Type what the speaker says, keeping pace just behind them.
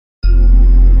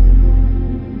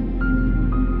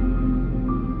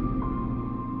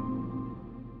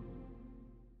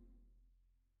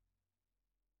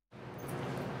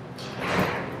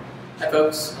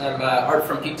folks. I'm Art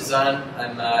from Peak Design.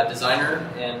 I'm a designer,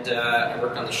 and I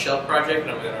work on the shell project,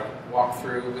 and I'm going to walk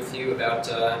through with you about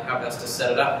how best to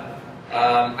set it up.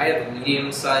 I have a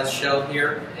medium-sized shell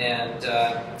here, and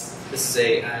this is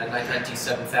a Nikon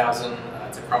D7000.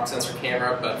 It's a crop sensor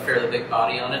camera, but fairly big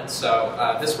body on it,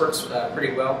 so this works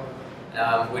pretty well.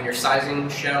 When you're sizing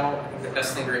shell, I think the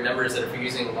best thing to remember is that if you're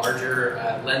using larger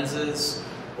lenses,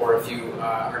 or if you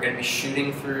are going to be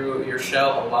shooting through your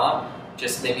shell a lot,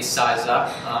 just maybe size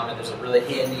up. And there's a really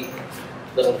handy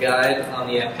little guide on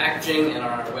the packaging and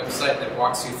on our website that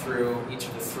walks you through each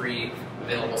of the 3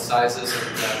 available sizes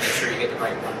and make sure you get the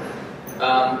right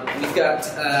one. We've got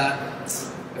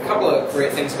a couple of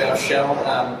great things about shell.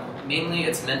 Mainly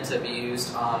it's meant to be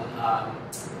used on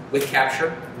with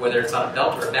capture, whether it's on a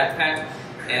belt or a backpack,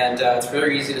 and it's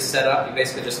very easy to set up. You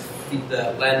basically just feed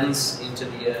the lens into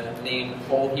the main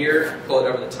hole here, pull it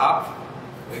over the top.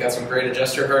 We got some great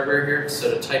adjuster hardware here, so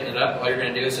to tighten it up, all you're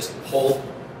going to do is just pull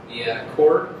the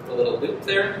cord, the little loop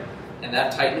there, and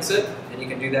that tightens it. And you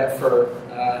can do that for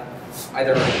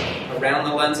either around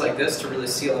the lens like this to really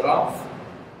seal it off,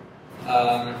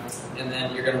 and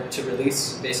then you're going to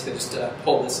release, basically just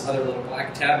pull this other little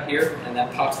black tab here, and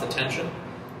that pops the tension.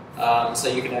 So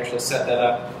you can actually set that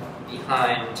up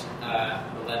behind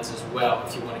the lens as well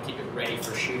if you want to keep it ready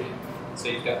for shooting. So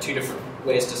you've got 2 different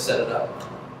ways to set it up,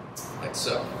 like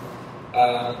so.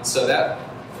 So that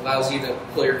allows you to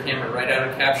pull your camera right out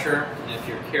of capture, and if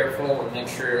you're careful and make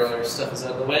sure all your stuff is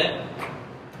out of the way,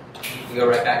 you can go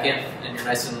right back in, and you're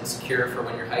nice and secure for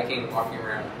when you're hiking and walking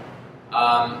around.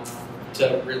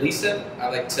 To release it, I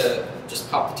like to just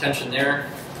pop the tension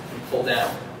there and pull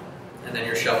down, and then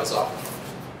your shell is off.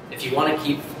 If you want to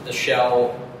keep the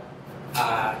shell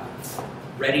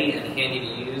ready and handy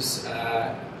to use,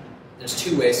 there's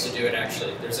 2 ways to do it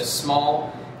actually. There's a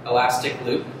small elastic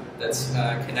loop that's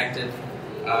connected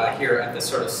here at the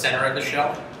sort of center of the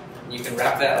shell. You can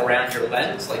wrap that around your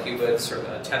lens like you would sort of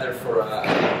a tether for a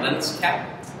lens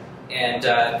cap, and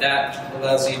that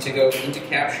allows you to go into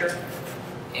capture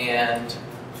and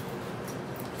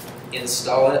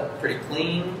install it pretty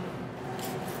clean,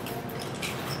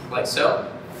 like so.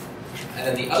 And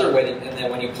then the other way, and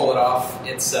then when you pull it off,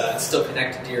 it's still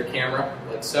connected to your camera,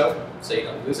 like so you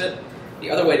don't lose it. The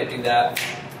other way to do that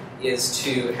is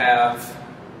to have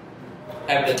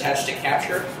it attached to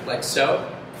capture, like so.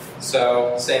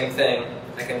 So same thing.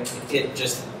 It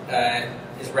just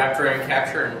is wrapped around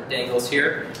capture and dangles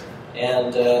here.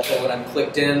 And then when I'm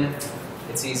clicked in,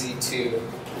 it's easy to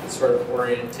sort of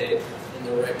orientate in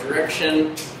the right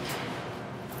direction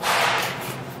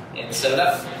and set it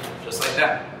up, just like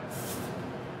that.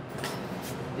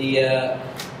 The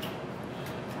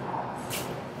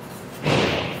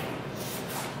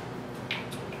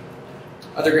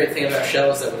other great thing about shell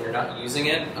is that when you're not using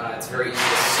it, it's very easy to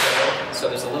stow. So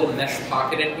there's a little mesh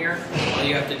pocket in here. All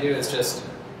you have to do is just,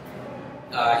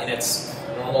 in its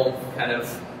normal kind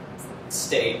of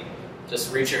state,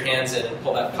 just reach your hands in and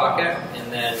pull that pocket,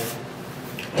 and then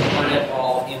turn it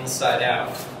all inside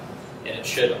out, and it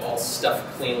should all stuff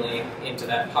cleanly into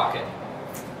that pocket.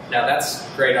 Now that's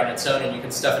great on its own, and you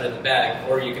can stuff it in the bag,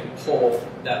 or you can pull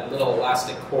that little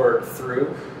elastic cord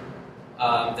through,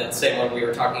 that same one we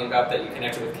were talking about that you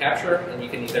connected with capture, and you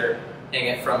can either hang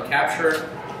it from capture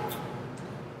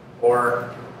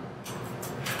or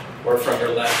from your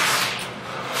lens,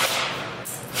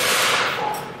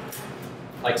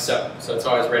 like so. So it's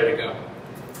always ready to go.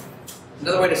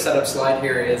 Another way to set up slide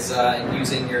here is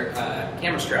using your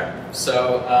camera strap.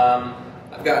 So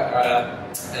I've got a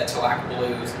Telac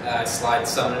Blue Slide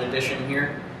Summit Edition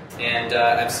here, and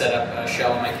I've set up a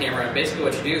shell on my camera. And basically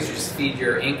what you do is you just feed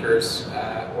your anchors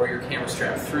or your camera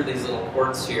strap through these little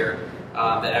ports here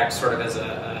that act sort of as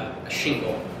a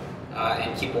shingle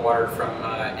and keep water from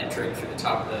entering through the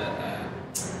top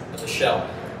of the shell.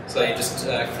 So you just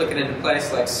click it into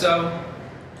place like so,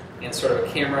 and sort of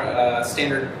a camera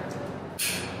standard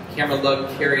camera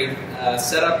lug carry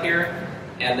setup here,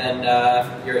 and then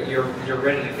you're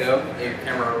ready to go. Your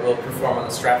camera will perform on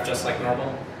the strap just like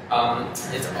normal.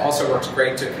 It also works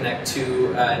great to connect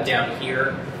to down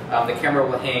here. The camera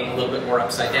will hang a little bit more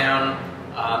upside down,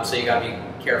 so you got to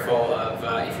be careful of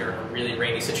if you're in a really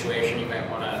rainy situation, you might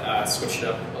want to switch it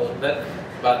up a little bit.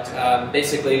 But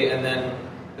basically, and then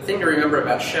the thing to remember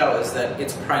about shell is that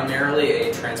it's primarily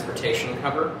a transportation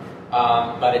cover.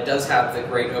 But it does have the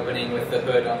great opening with the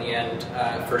hood on the end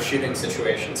for shooting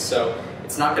situations. So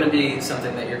it's not going to be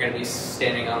something that you're going to be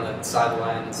standing on the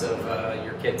sidelines of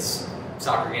your kid's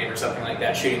soccer game or something like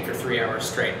that, shooting for 3 hours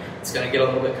straight. It's going to get a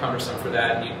little bit cumbersome for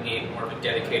that, and you need more of a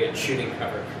dedicated shooting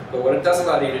cover. But what it does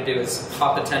allow you to do is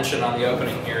pop the tension on the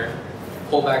opening here,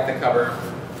 pull back the cover,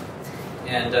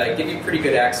 and give you pretty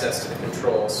good access to the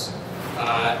controls,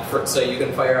 so you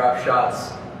can fire off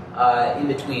shots in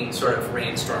between sort of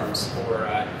rainstorms or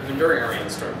even during a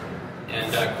rainstorm,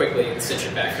 and quickly cinch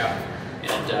it back up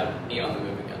and be on the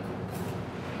move again.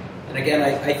 And again,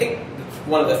 I think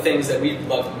one of the things that we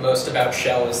love most about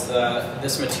Shell is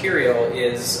this material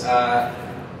is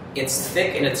it's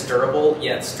thick and it's durable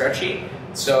yet stretchy.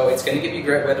 So it's going to give you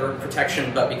great weather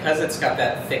protection, but because it's got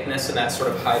that thickness and that sort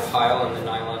of high pile in the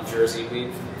nylon jersey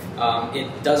weave,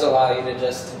 it does allow you to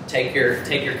just take your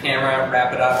camera,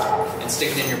 wrap it up, and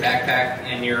stick it in your backpack,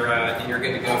 and you're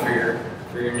good to go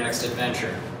for your next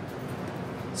adventure.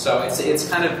 So we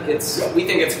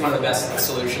think it's one of the best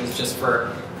solutions just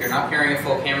for if you're not carrying a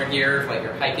full camera gear, like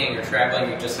you're hiking or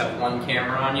traveling, you just have one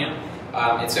camera on you.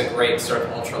 It's a great sort of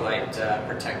ultralight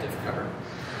protective cover.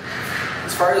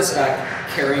 As far as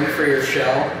caring for your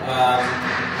shell,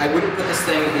 I wouldn't put this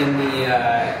thing in the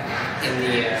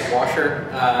washer.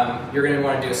 You're going to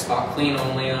want to do a spot clean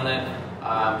only on it.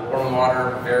 Warm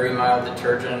water, very mild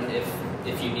detergent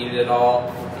if you need it at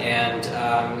all, and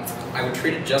I would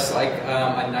treat it just like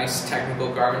a nice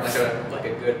technical garment, like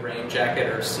a good rain jacket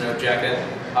or snow jacket.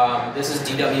 This is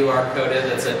DWR coated.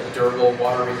 It's a durable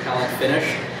water repellent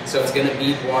finish, so it's going to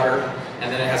bead water.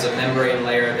 And then it has a membrane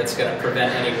layer that's going to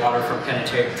prevent any water from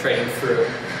penetrating through.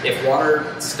 If water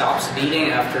stops beading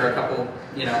after a couple,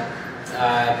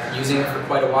 using it for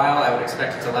quite a while, I would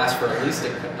expect it to last for at least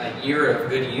a year of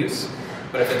good use.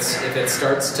 But if it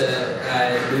starts to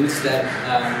lose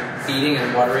that beading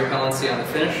and water repellency on the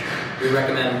finish, we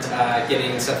recommend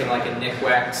getting something like a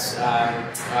Nikwax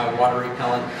water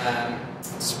repellent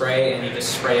spray, and you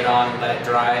just spray it on, let it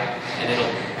dry, and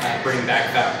it'll bring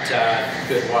back that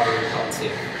good water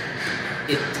repellency.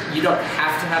 You don't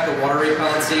have to have the water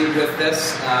repellency with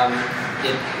this.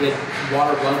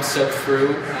 Water won't soak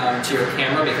through to your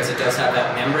camera because it does have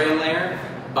that membrane layer,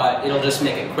 but it'll just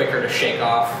make it quicker to shake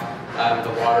off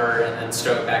the water and then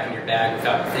stow it back in your bag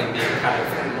without the thing being kind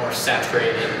of more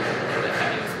saturated